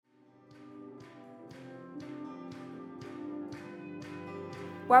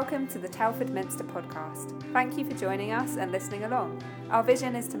Welcome to the Telford Minster podcast. Thank you for joining us and listening along. Our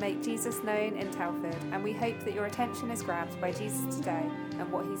vision is to make Jesus known in Telford, and we hope that your attention is grabbed by Jesus today and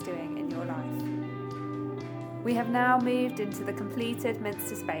what he's doing in your life. We have now moved into the completed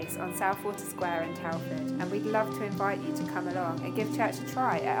Minster space on Southwater Square in Telford, and we'd love to invite you to come along and give church a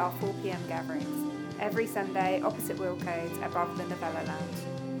try at our 4 p.m. gatherings, every Sunday opposite Wilcodes above the Novella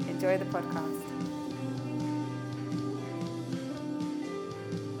Lounge. Enjoy the podcast.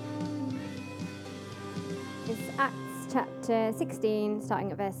 It's Acts chapter 16,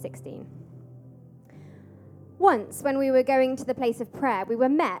 starting at verse 16. Once, when we were going to the place of prayer, we were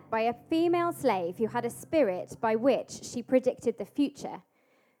met by a female slave who had a spirit by which she predicted the future.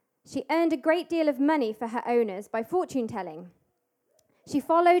 She earned a great deal of money for her owners by fortune-telling. She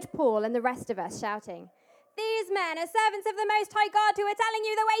followed Paul and the rest of us, shouting, "These men are servants of the Most High God who are telling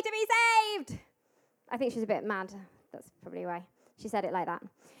you the way to be saved!" I think she's a bit mad. That's probably why she said it like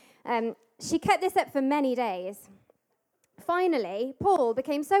that. She kept this up for many days. Finally, Paul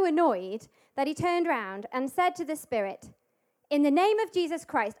became so annoyed that he turned round and said to the spirit, "In the name of Jesus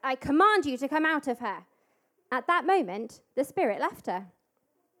Christ, I command you to come out of her." At that moment, the spirit left her.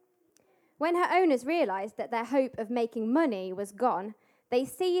 When her owners realized that their hope of making money was gone, they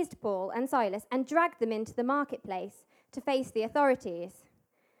seized Paul and Silas and dragged them into the marketplace to face the authorities.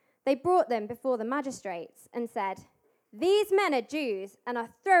 They brought them before the magistrates and said, "These men are Jews and are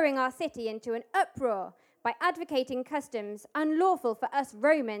throwing our city into an uproar by advocating customs unlawful for us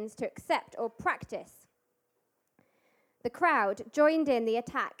Romans to accept or practice." The crowd joined in the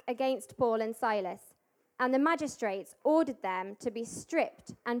attack against Paul and Silas, and the magistrates ordered them to be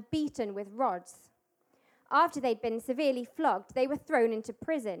stripped and beaten with rods. After they'd been severely flogged, they were thrown into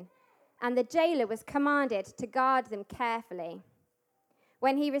prison, and the jailer was commanded to guard them carefully.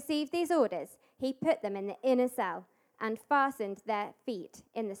 When he received these orders, he put them in the inner cell and fastened their feet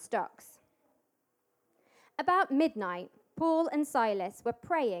in the stocks. About midnight, Paul and Silas were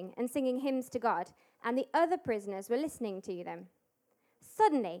praying and singing hymns to God, and the other prisoners were listening to them.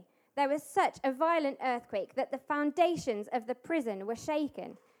 Suddenly, there was such a violent earthquake that the foundations of the prison were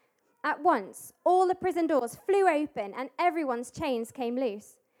shaken. At once, all the prison doors flew open and everyone's chains came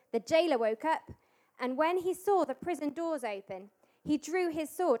loose. The jailer woke up, and when he saw the prison doors open, he drew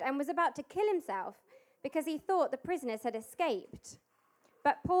his sword and was about to kill himself because he thought the prisoners had escaped.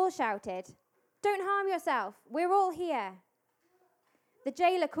 But Paul shouted, "Don't harm yourself, we're all here." The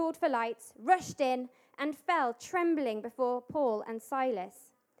jailer called for lights, rushed in, and fell trembling before Paul and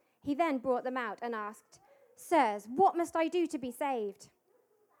Silas. He then brought them out and asked, "Sirs, what must I do to be saved?"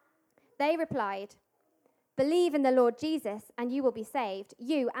 They replied, "Believe in the Lord Jesus, and you will be saved,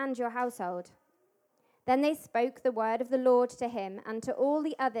 you and your household." Then they spoke the word of the Lord to him and to all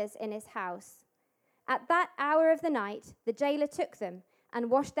the others in his house. At that hour of the night, the jailer took them and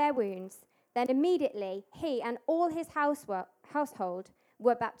washed their wounds. Then immediately he and all his household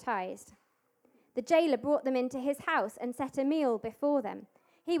were baptized. The jailer brought them into his house and set a meal before them.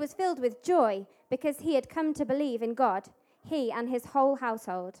 He was filled with joy because he had come to believe in God, he and his whole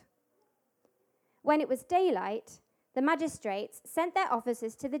household. When it was daylight, the magistrates sent their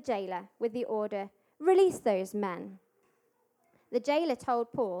officers to the jailer with the order, "Release those men." The jailer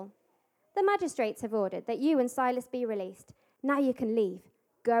told Paul, "The magistrates have ordered that you and Silas be released. Now you can leave.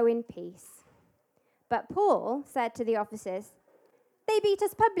 Go in peace." But Paul said to the officers, "They beat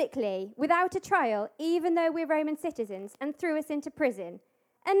us publicly, without a trial, even though we're Roman citizens, and threw us into prison.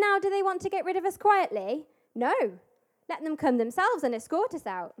 And now do they want to get rid of us quietly? No, let them come themselves and escort us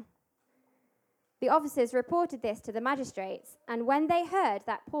out." The officers reported this to the magistrates, and when they heard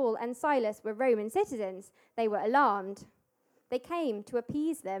that Paul and Silas were Roman citizens, they were alarmed. They came to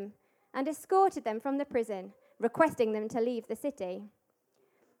appease them and escorted them from the prison, requesting them to leave the city.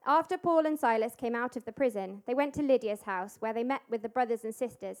 After Paul and Silas came out of the prison, they went to Lydia's house, where they met with the brothers and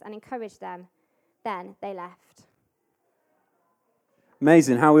sisters and encouraged them. Then they left.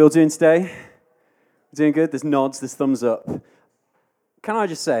 Amazing. How are we all doing today? Doing good? There's nods, there's thumbs up. Can I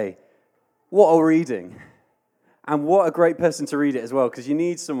just say, what a reading. And what a great person to read it as well, because you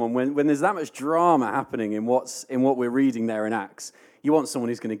need someone, when there's that much drama happening in what we're reading there in Acts, you want someone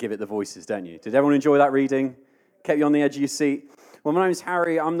who's going to give it the voices, don't you? Did everyone enjoy that reading? Kept you on the edge of your seat? Well, my name's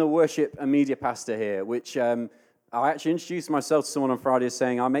Harry. I'm the worship and media pastor here, which I actually introduced myself to someone on Friday as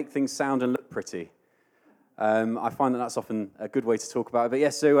saying I make things sound and look pretty. I find that that's often a good way to talk about it. But yeah,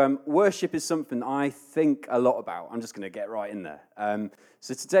 so worship is something I think a lot about. I'm just going to get right in there.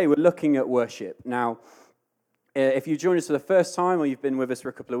 So today we're looking at worship. Now, if you join us for the first time or you've been with us for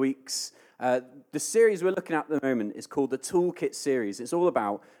a couple of weeks, the series we're looking at the moment is called the Toolkit series. It's all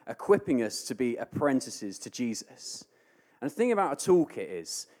about equipping us to be apprentices to Jesus. And the thing about a toolkit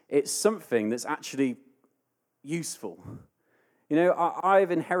is it's something that's actually useful. You know,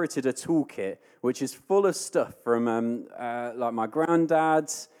 I've inherited a toolkit which is full of stuff from like my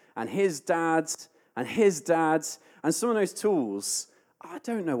granddad's and his dad's and his dad's. And some of those tools, I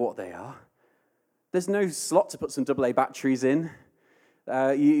don't know what they are. There's no slot to put some AA batteries in.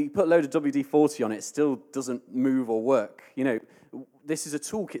 You put a load of WD-40 on it, it still doesn't move or work. You know, this is a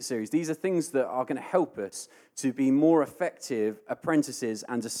toolkit series. These are things that are going to help us to be more effective apprentices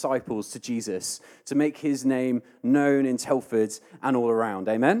and disciples to Jesus, to make his name known in Telford and all around.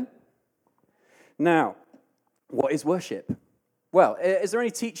 Amen? Now, what is worship? Well, is there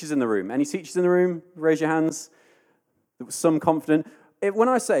any teachers in the room? Any teachers in the room? Raise your hands. Some confident. When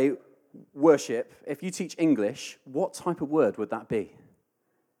I say worship, if you teach English, what type of word would that be?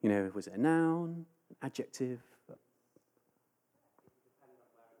 You know, was it a noun, adjective?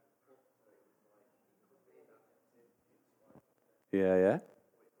 Yeah.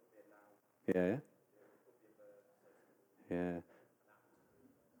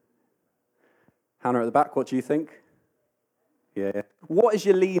 Hannah at the back, what do you think? Yeah. What is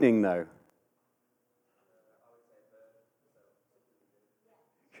your leaning, though?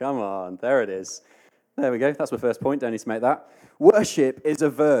 Come on, there it is. There we go. That's my first point. Don't need to make that. Worship is a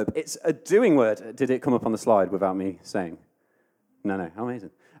verb. It's a doing word. Did it come up on the slide without me saying? No.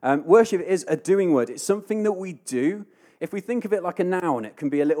 Amazing. Worship is a doing word. It's something that we do. If we think of it like a noun, it can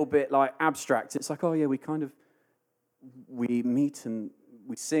be a little bit like abstract. It's like, oh yeah, we meet and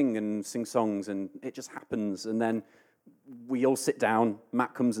we sing songs and it just happens. And then we all sit down.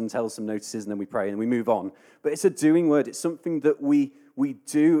 Matt comes and tells some notices and then we pray and we move on. But it's a doing word. It's something that we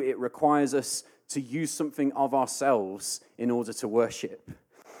do. It requires us to use something of ourselves in order to worship.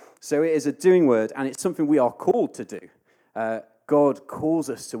 So it is a doing word, and it's something we are called to do. God calls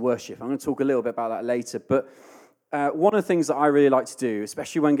us to worship. I'm going to talk a little bit about that later, but one of the things that I really like to do,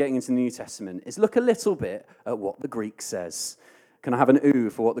 especially when getting into the New Testament, is look a little bit at what the Greek says. Can I have an ooh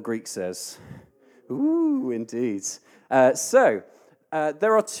for what the Greek says? Ooh, indeed. So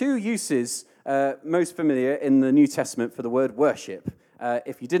there are two uses most familiar in the New Testament for the word worship.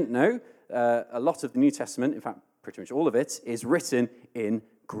 If you didn't know, a lot of the New Testament, in fact, pretty much all of it, is written in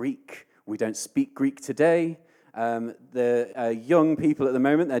Greek. We don't speak Greek today. The young people at the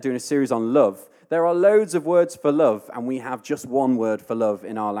moment, they're doing a series on love. There are loads of words for love, and we have just one word for love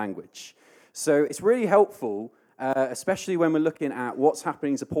in our language. So it's really helpful, especially when we're looking at what's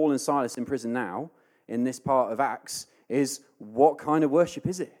happening to Paul and Silas in prison now, in this part of Acts, is what kind of worship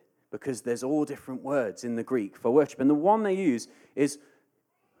is it? Because there's all different words in the Greek for worship. And the one they use is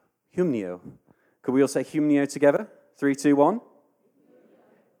humnio. Could we all say humnio together? 3, 2, 1.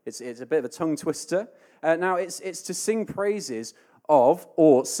 It's a bit of a tongue twister. Now, it's to sing praises of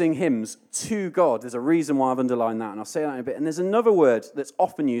or sing hymns to God. There's a reason why I've underlined that, and I'll say that in a bit. And there's another word that's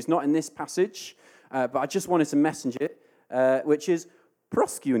often used, not in this passage, but I just wanted to message it, which is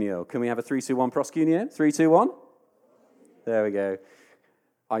proskuneo. Can we have a 3, 2, 1 proskuneo? 3, 2, 1. There we go.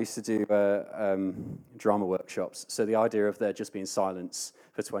 I used to do drama workshops, so the idea of there just being silence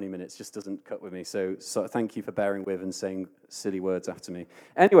for 20 minutes just doesn't cut with me. So thank you for bearing with and saying silly words after me.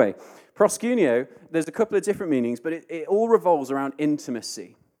 Anyway, proskuneo, there's a couple of different meanings, but it all revolves around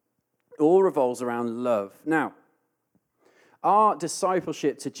intimacy. It all revolves around love. Now, our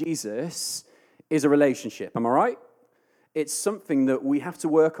discipleship to Jesus is a relationship, am I right? It's something that we have to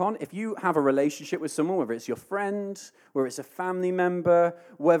work on. If you have a relationship with someone, whether it's your friend, whether it's a family member,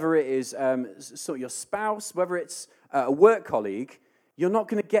 whether it is your spouse, whether it's a work colleague, you're not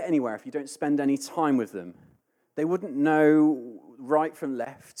going to get anywhere if you don't spend any time with them. They wouldn't know right from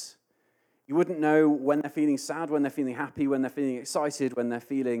left. You wouldn't know when they're feeling sad, when they're feeling happy, when they're feeling excited, when they're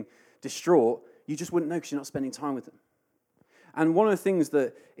feeling distraught. You just wouldn't know because you're not spending time with them. And one of the things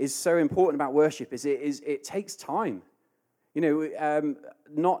that is so important about worship is it takes time. You know,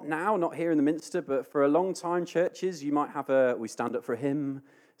 not now, not here in the Minster, but for a long time, churches, you might have we stand up for a hymn,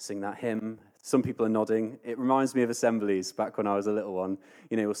 sing that hymn. Some people are nodding. It reminds me of assemblies back when I was a little one.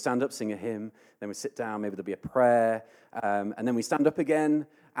 You know, we'll stand up, sing a hymn, then we sit down, maybe there'll be a prayer, and then we stand up again,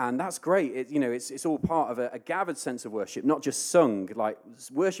 and that's great. It's all part of a gathered sense of worship, not just sung. Like,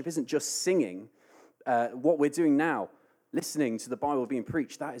 worship isn't just singing. What we're doing now, listening to the Bible being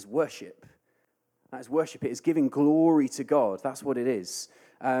preached, that is worship. That is worship. It is giving glory to God. That's what it is.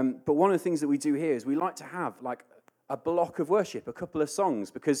 But one of the things that we do here is we like to have like a block of worship, a couple of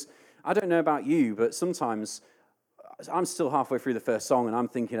songs, because I don't know about you, but sometimes I'm still halfway through the first song and I'm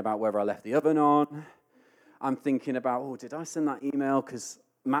thinking about whether I left the oven on. I'm thinking about, did I send that email? Because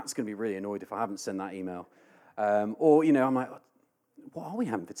Matt's going to be really annoyed if I haven't sent that email. I'm like, what are we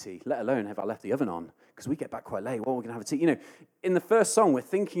having for tea? Let alone have I left the oven on? Because we get back quite late. What are we going to have for tea? You know, in the first song, we're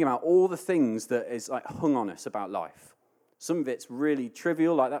thinking about all the things that is like hung on us about life. Some of it's really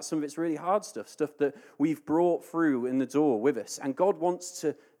trivial like that. Some of it's really hard stuff that we've brought through in the door with us. And God wants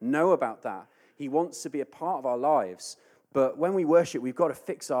to know about that. He wants to be a part of our lives. But when we worship, we've got to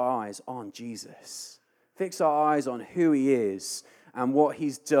fix our eyes on Jesus. Fix our eyes on who he is and what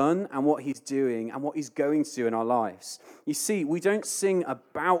he's done and what he's doing and what he's going to do in our lives. You see, we don't sing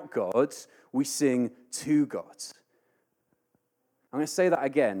about God, we sing to God. I'm going to say that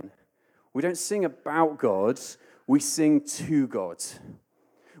again. We don't sing about God, we sing to God.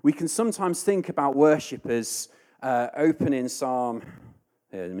 We can sometimes think about worship as opening Psalm,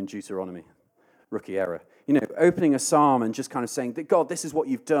 I'm in Deuteronomy, rookie error. You know, opening a psalm and just kind of saying, that God, this is what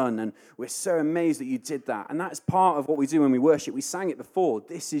you've done, and we're so amazed that you did that. And that's part of what we do when we worship. We sang it before.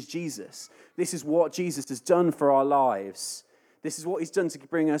 This is Jesus. This is what Jesus has done for our lives. This is what he's done to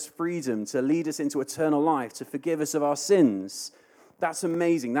bring us freedom, to lead us into eternal life, to forgive us of our sins. That's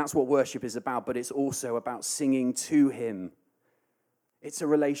amazing. That's what worship is about, but it's also about singing to him. It's a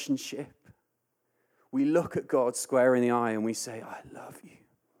relationship. We look at God square in the eye and we say, I love you.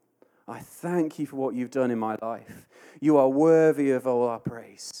 I thank you for what you've done in my life. You are worthy of all our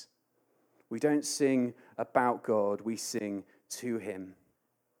praise. We don't sing about God, we sing to him.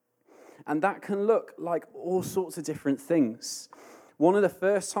 And that can look like all sorts of different things. One of the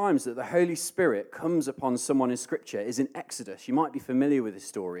first times that the Holy Spirit comes upon someone in Scripture is in Exodus. You might be familiar with this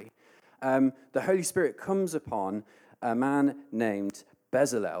story. The Holy Spirit comes upon a man named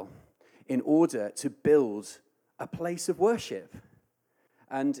Bezalel in order to build a place of worship.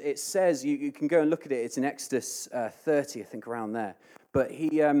 And it says, you can go and look at it, it's in Exodus 30, I think, around there. But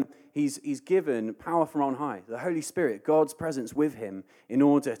he's given power from on high, the Holy Spirit, God's presence with him, in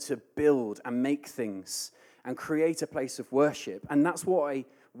order to build and make things and create a place of worship. And that's why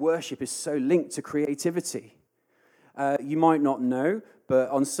worship is so linked to creativity. You might not know, but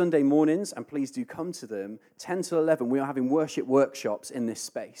on Sunday mornings, and please do come to them, 10 to 11, we are having worship workshops in this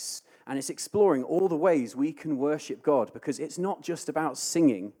space. And it's exploring all the ways we can worship God, because it's not just about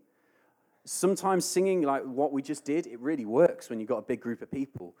singing. Sometimes singing, like what we just did, it really works when you've got a big group of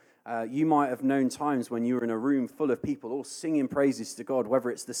people. You might have known times when you were in a room full of people all singing praises to God,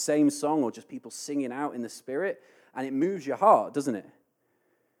 whether it's the same song or just people singing out in the Spirit, and it moves your heart, doesn't it?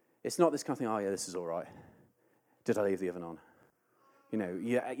 It's not this kind of thing, oh yeah, this is all right. Did I leave the oven on? You know,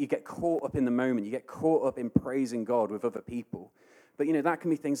 you get caught up in the moment. You get caught up in praising God with other people. But, you know, that can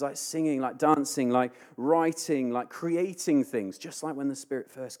be things like singing, like dancing, like writing, like creating things, just like when the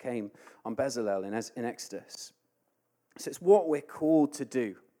Spirit first came on Bezalel in Exodus. So it's what we're called to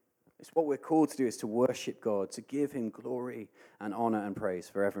do. It's what we're called to do is to worship God, to give him glory and honor and praise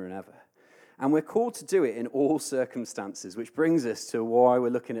forever and ever. And we're called to do it in all circumstances, which brings us to why we're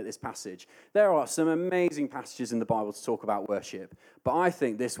looking at this passage. There are some amazing passages in the Bible to talk about worship, but I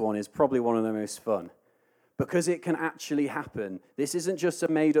think this one is probably one of the most fun. Because it can actually happen. This isn't just a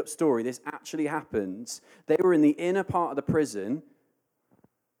made-up story. This actually happens. They were in the inner part of the prison,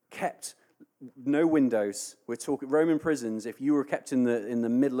 kept no windows. We're talking Roman prisons. If you were kept in the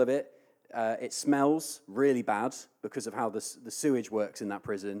middle of it, it smells really bad because of how the sewage works in that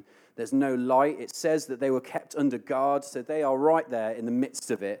prison. There's no light. It says that they were kept under guard, so they are right there in the midst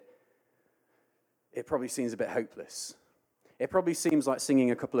of it. It probably seems a bit hopeless. It probably seems like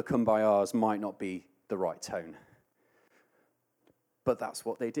singing a couple of Kumbayas might not be the right tone. But that's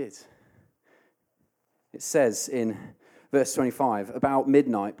what they did. It says in verse 25, about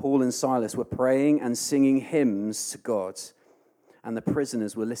midnight, Paul and Silas were praying and singing hymns to God, and the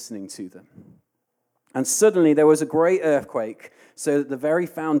prisoners were listening to them. And suddenly there was a great earthquake, so that the very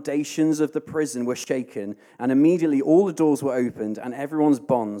foundations of the prison were shaken, and immediately all the doors were opened, and everyone's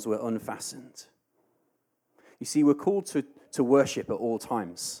bonds were unfastened. You see, we're called to worship at all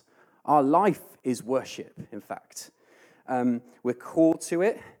times. Our life is worship, in fact. We're called to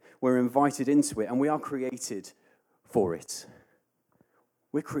it, we're invited into it, and we are created for it.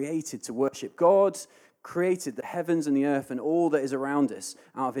 We're created to worship. God created the heavens and the earth and all that is around us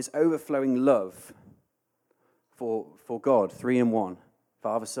out of his overflowing love for God, three in one,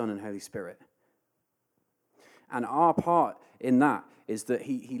 Father, Son, and Holy Spirit. And our part in that is that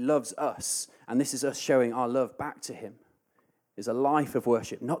he loves us, and this is us showing our love back to him. Is a life of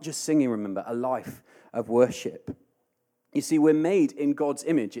worship, not just singing, remember, a life of worship. You see, we're made in God's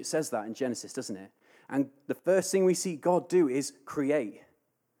image. It says that in Genesis, doesn't it? And the first thing we see God do is create.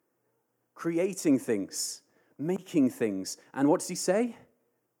 Creating things, making things. And what does he say?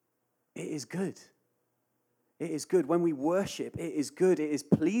 It is good. It is good. When we worship, it is good. It is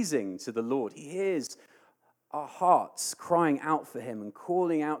pleasing to the Lord. He hears our hearts crying out for him and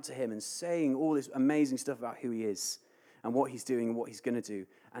calling out to him and saying all this amazing stuff about who he is and what he's doing and what he's going to do.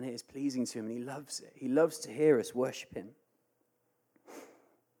 And it is pleasing to him, and he loves it. He loves to hear us worship him.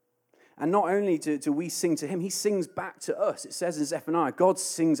 And not only do we sing to him, he sings back to us. It says in Zephaniah, God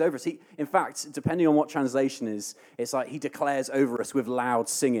sings over us. In fact, depending on what translation is, it's like he declares over us with loud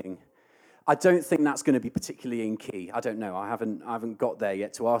singing. I don't think that's going to be particularly in key. I don't know. I haven't got there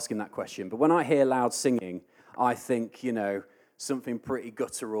yet to ask him that question. But when I hear loud singing, I think, something pretty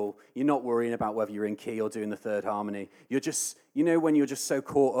guttural. You're not worrying about whether you're in key or doing the third harmony. You're just, when you're just so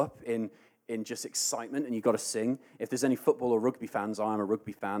caught up in just excitement and you've got to sing. If there's any football or rugby fans, I am a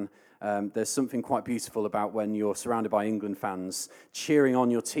rugby fan. There's something quite beautiful about when you're surrounded by England fans cheering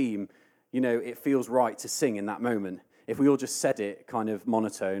on your team. It feels right to sing in that moment. If we all just said it kind of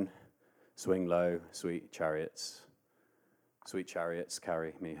monotone, swing low, sweet chariots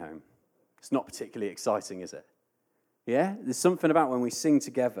carry me home. It's not particularly exciting, is it? Yeah? There's something about when we sing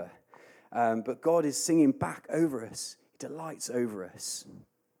together. But God is singing back over us. He delights over us.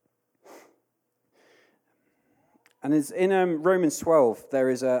 And in Romans 12, there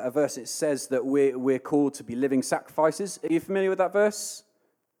is a verse that says that we're called to be living sacrifices. Are you familiar with that verse?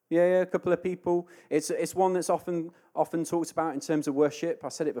 Yeah, a couple of people. It's one that's often talked about in terms of worship. I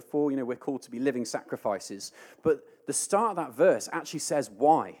said it before, we're called to be living sacrifices. But the start of that verse actually says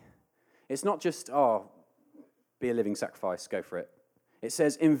why. It's not just, be a living sacrifice, go for it. It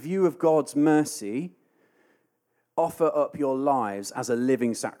says, in view of God's mercy, offer up your lives as a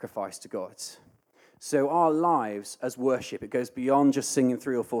living sacrifice to God. So our lives as worship, it goes beyond just singing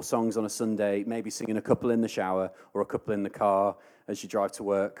 3 or 4 songs on a Sunday, maybe singing a couple in the shower or a couple in the car as you drive to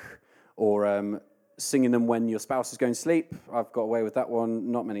work, or singing them when your spouse is going to sleep. I've got away with that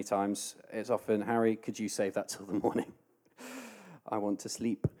one not many times. It's often, Harry, could you save that till the morning? I want to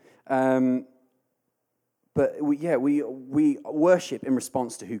sleep. But we worship in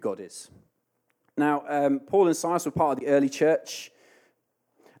response to who God is. Now, Paul and Silas were part of the early church.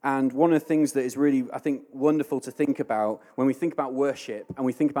 And one of the things that is really, I think, wonderful to think about when we think about worship and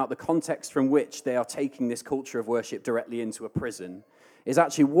we think about the context from which they are taking this culture of worship directly into a prison is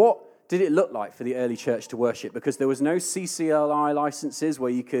actually what did it look like for the early church to worship? Because there was no CCLI licenses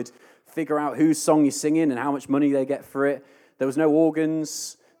where you could figure out whose song you're singing and how much money they get for it. There was no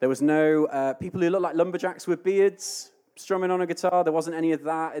organs. There was no people who looked like lumberjacks with beards strumming on a guitar. There wasn't any of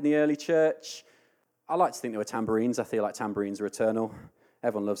that in the early church. I like to think there were tambourines. I feel like tambourines are eternal.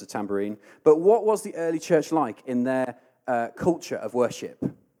 Everyone loves a tambourine. But what was the early church like in their culture of worship?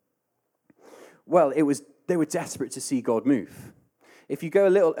 Well, they were desperate to see God move. If you go a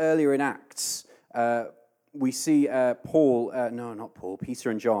little earlier in Acts, we see Peter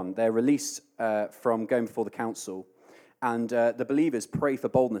and John. They're released from going before the council. And the believers pray for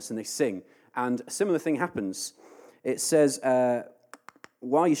boldness and they sing. And a similar thing happens. It says,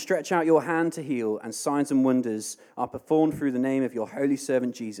 while you stretch out your hand to heal, and signs and wonders are performed through the name of your holy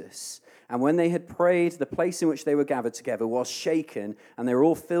servant Jesus. And when they had prayed, the place in which they were gathered together was shaken, and they were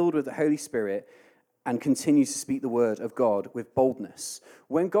all filled with the Holy Spirit and continued to speak the word of God with boldness.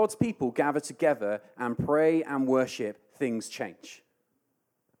 When God's people gather together and pray and worship, things change.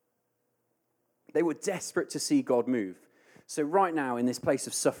 They were desperate to see God move. So right now, in this place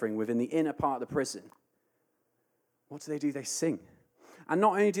of suffering within the inner part of the prison, what do? They sing. And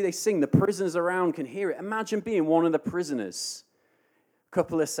not only do they sing, the prisoners around can hear it. Imagine being one of the prisoners. A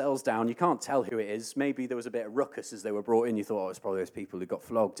couple of cells down, you can't tell who it is. Maybe there was a bit of ruckus as they were brought in. You thought, it's probably those people who got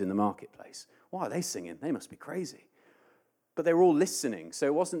flogged in the marketplace. Why are they singing? They must be crazy. But they were all listening. So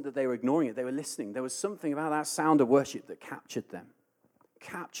it wasn't that they were ignoring it. They were listening. There was something about that sound of worship that captured them,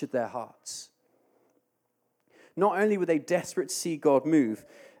 captured their hearts. Not only were they desperate to see God move,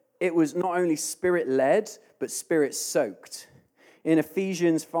 it was not only spirit-led, but spirit-soaked. In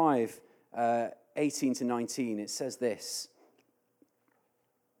Ephesians 5, 18 to 19, it says this.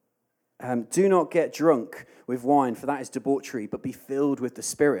 Do not get drunk with wine, for that is debauchery, but be filled with the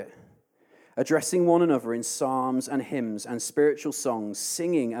Spirit, addressing one another in psalms and hymns and spiritual songs,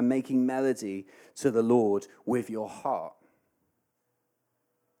 singing and making melody to the Lord with your heart.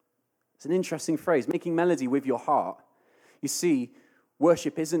 It's an interesting phrase, making melody with your heart. You see,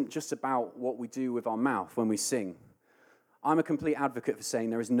 worship isn't just about what we do with our mouth when we sing. I'm a complete advocate for saying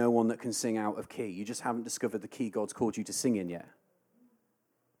there is no one that can sing out of key. You just haven't discovered the key God's called you to sing in yet.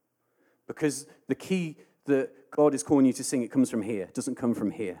 Because the key that God is calling you to sing, it comes from here. It doesn't come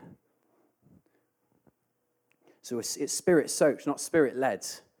from here. So it's spirit-soaked, not spirit-led.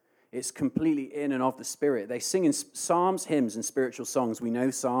 It's completely in and of the Spirit. They sing in psalms, hymns, and spiritual songs. We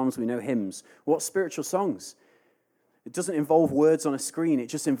know psalms, we know hymns. What spiritual songs? It doesn't involve words on a screen. It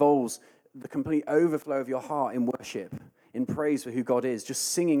just involves the complete overflow of your heart in worship, in praise for who God is,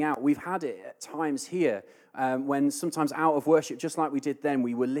 just singing out. We've had it at times here when sometimes out of worship, just like we did then,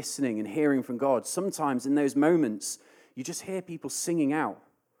 we were listening and hearing from God. Sometimes in those moments, you just hear people singing out.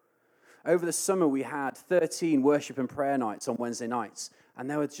 Over the summer, we had 13 worship and prayer nights on Wednesday nights, and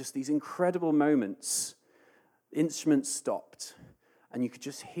there were just these incredible moments. Instruments stopped, and you could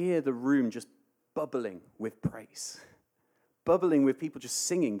just hear the room just bubbling with praise. Bubbling with people just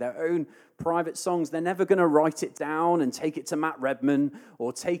singing their own private songs. They're never going to write it down and take it to Matt Redman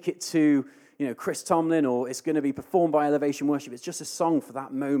or take it to, Chris Tomlin, or it's going to be performed by Elevation Worship. It's just a song for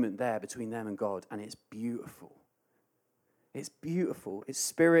that moment there between them and God, and it's beautiful. It's beautiful. It's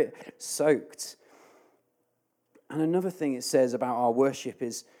spirit-soaked. And another thing it says about our worship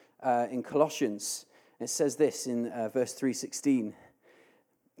is in Colossians. It says this in verse 3:16.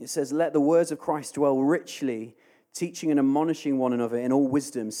 It says, "Let the words of Christ dwell richly, teaching and admonishing one another in all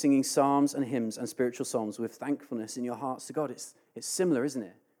wisdom, singing psalms and hymns and spiritual songs with thankfulness in your hearts to God." It's similar, isn't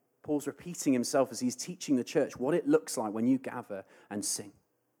it? Paul's repeating himself as he's teaching the church what it looks like when you gather and sing.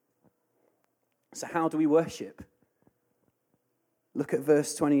 So how do we worship? Look at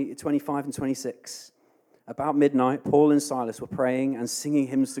verse 25 and 26. About midnight, Paul and Silas were praying and singing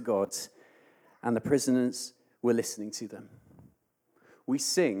hymns to God, and the prisoners were listening to them. We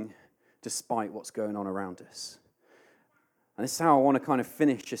sing despite what's going on around us. And this is how I want to kind of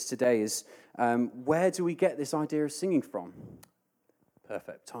finish just today is, where do we get this idea of singing from?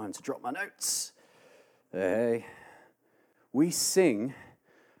 Perfect time to drop my notes. Hey. We sing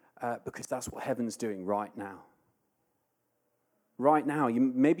because that's what heaven's doing right now. Right now,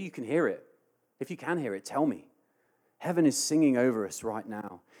 maybe you can hear it. If you can hear it, tell me. Heaven is singing over us right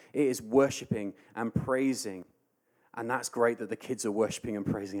now. It is worshiping and praising. And that's great that the kids are worshiping and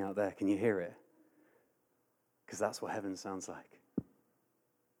praising out there. Can you hear it? Because that's what heaven sounds like.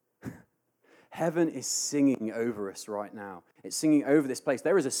 Heaven is singing over us right now. It's singing over this place.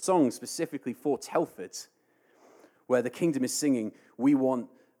 There is a song specifically for Telford where the kingdom is singing, we want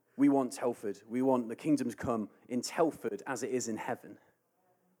Telford. We want the kingdom to come in Telford as it is in heaven.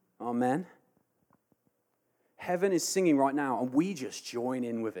 Amen. Heaven is singing right now, and we just join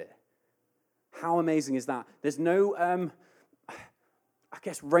in with it. How amazing is that? There's no,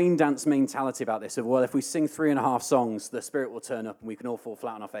 rain dance mentality about this of, well, if we sing 3.5 songs, the Spirit will turn up and we can all fall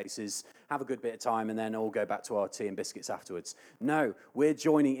flat on our faces, have a good bit of time, and then all go back to our tea and biscuits afterwards. No, we're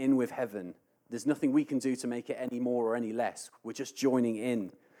joining in with heaven. There's nothing we can do to make it any more or any less. We're just joining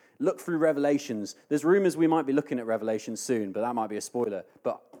in. Look through Revelations. There's rumors we might be looking at Revelations soon, but that might be a spoiler.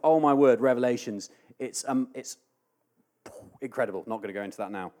 But, oh my word, Revelations, it's incredible. Not going to go into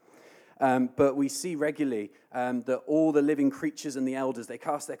that now. But we see regularly that all the living creatures and the elders, they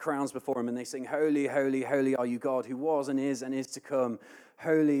cast their crowns before him and they sing, "Holy, holy, holy are you, God, who was and is to come.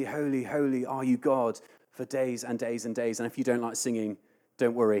 Holy, holy, holy are you, God, for days and days and days." And if you don't like singing,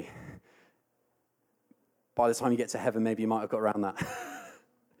 don't worry. By the time you get to heaven, maybe you might have got around that.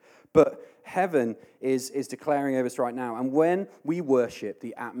 But heaven is declaring over us right now. And when we worship,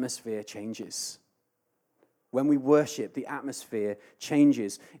 the atmosphere changes. When we worship, the atmosphere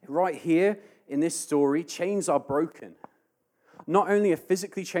changes. Right here in this story, chains are broken. Not only are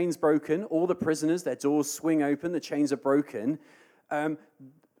physically chains broken, all the prisoners, their doors swing open, the chains are broken.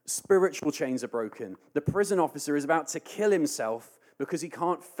 Spiritual chains are broken. The prison officer is about to kill himself because he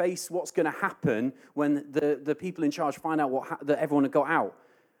can't face what's going to happen when the people in charge find out that everyone had got out.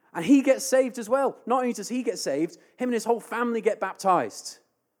 And he gets saved as well. Not only does he get saved, him and his whole family get baptized.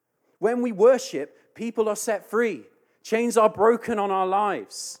 When we worship, people are set free. Chains are broken on our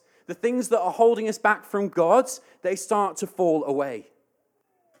lives. The things that are holding us back from God, they start to fall away.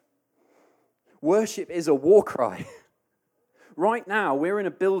 Worship is a war cry. Right now, we're in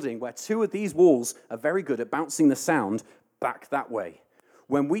a building where 2 of these walls are very good at bouncing the sound back that way.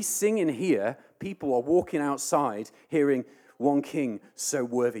 When we sing in here, people are walking outside hearing, "One King, so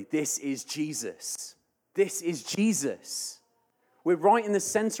worthy." This is Jesus. This is Jesus. We're right in the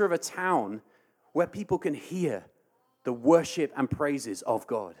center of a town where people can hear the worship and praises of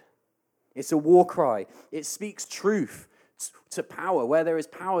God. It's a war cry. It speaks truth to power. Where there is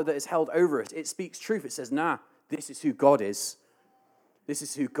power that is held over us, it speaks truth. It says, nah, this is who God is. This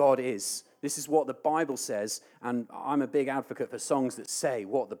is who God is. This is what the Bible says. And I'm a big advocate for songs that say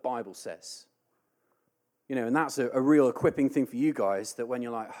what the Bible says. And that's a real equipping thing for you guys, that when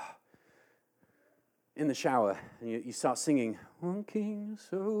you're like, in the shower, and you start singing, "One King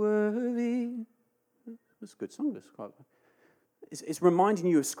so worthy." That's a good song. It's reminding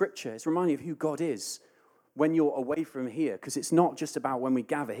you of Scripture. It's reminding you of who God is when you're away from here, because it's not just about when we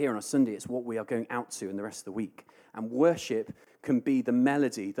gather here on a Sunday. It's what we are going out to in the rest of the week. And worship can be the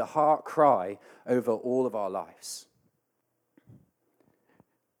melody, the heart cry over all of our lives.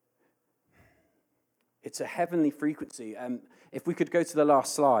 It's a heavenly frequency. If we could go to the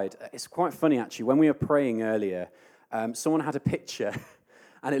last slide, it's quite funny actually. When we were praying earlier, someone had a picture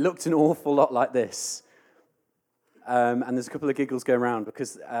and it looked an awful lot like this. And there's a couple of giggles going around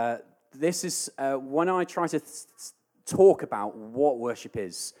because this is when I try to talk about what worship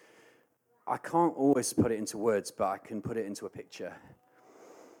is, I can't always put it into words, but I can put it into a picture.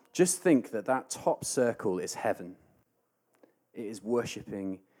 Just think that top circle is heaven. It is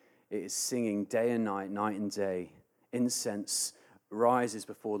worshiping. It is singing day and night, night and day. Incense rises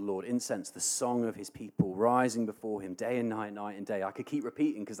before the Lord. Incense, the song of his people, rising before him day and night, night and day. I could keep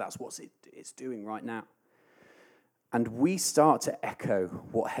repeating because that's what it's doing right now. And we start to echo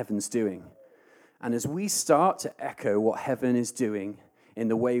what heaven's doing. And as we start to echo what heaven is doing in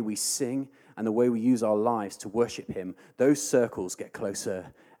the way we sing and the way we use our lives to worship him, those circles get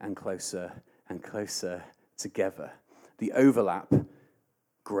closer and closer and closer together. The overlap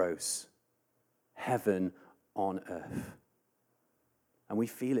grows. Heaven on earth. And we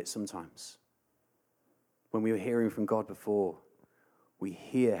feel it sometimes. When we were hearing from God before, we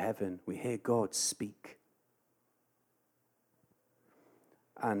hear heaven, we hear God speak.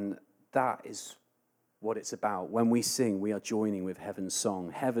 And that is what it's about. When we sing, we are joining with heaven's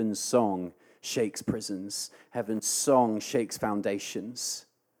song. Heaven's song shakes prisons. Heaven's song shakes foundations.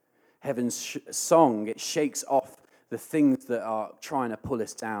 Heaven's song, it shakes off the things that are trying to pull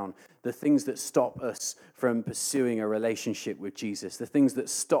us down, the things that stop us from pursuing a relationship with Jesus, the things that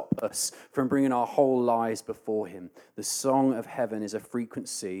stop us from bringing our whole lives before him. The song of heaven is a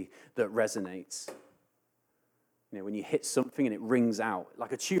frequency that resonates. You know, when you hit something and it rings out,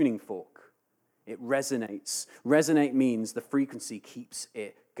 like a tuning fork, it resonates. Resonate means the frequency keeps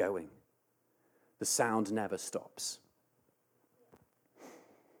it going. The sound never stops.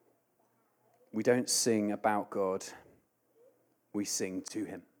 We don't sing about God, we sing to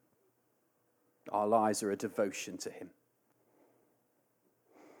him. Our lives are a devotion to him.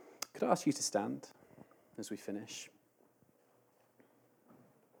 Could I ask you to stand as we finish?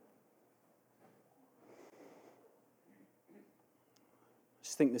 I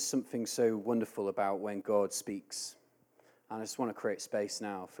just think there's something so wonderful about when God speaks. And I just want to create space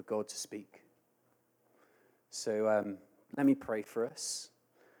now for God to speak. So let me pray for us.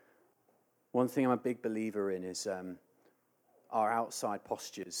 One thing I'm a big believer in is our outside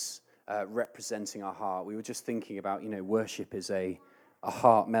postures representing our heart. We were just thinking about, worship is a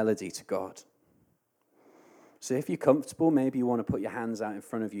heart melody to God. So if you're comfortable, maybe you want to put your hands out in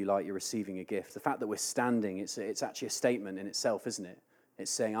front of you like you're receiving a gift. The fact that we're standing, it's actually a statement in itself, isn't it?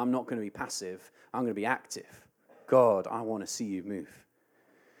 It's saying, I'm not going to be passive, I'm going to be active. God, I want to see you move.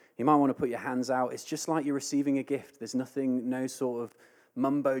 You might want to put your hands out. It's just like you're receiving a gift. There's nothing, no sort of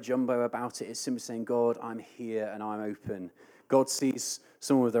mumbo-jumbo about it. It's simply saying, God, I'm here and I'm open. God sees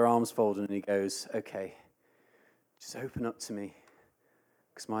someone with their arms folded and he goes, okay, just open up to me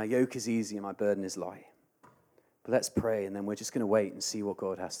because my yoke is easy and my burden is light. But let's pray and then we're just going to wait and see what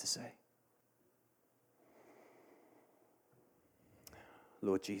God has to say.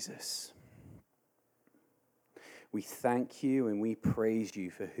 Lord Jesus, we thank you and we praise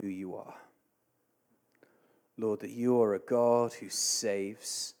you for who you are. Lord, that you are a God who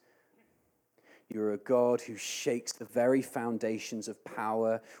saves. You're a God who shakes the very foundations of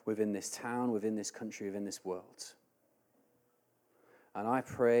power within this town, within this country, within this world. And I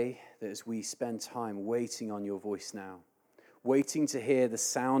pray that as we spend time waiting on your voice now, waiting to hear the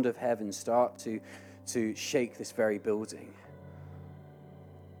sound of heaven start to shake this very building,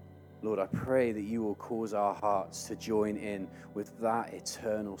 Lord, I pray that you will cause our hearts to join in with that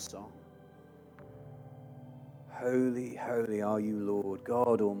eternal song. Holy, holy are you, Lord,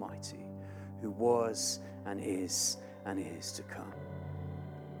 God Almighty, who was and is to come.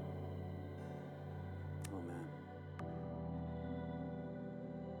 Amen.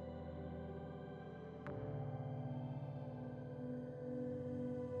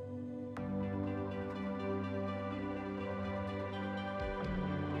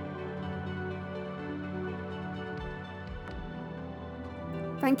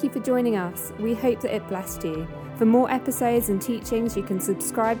 Thank you for joining us. We hope that it blessed you. For more episodes and teachings, you can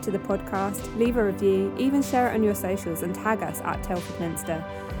subscribe to the podcast, leave a review, even share it on your socials and tag us at Telford Minster.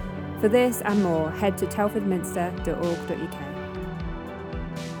 For this and more, head to telfordminster.org.uk.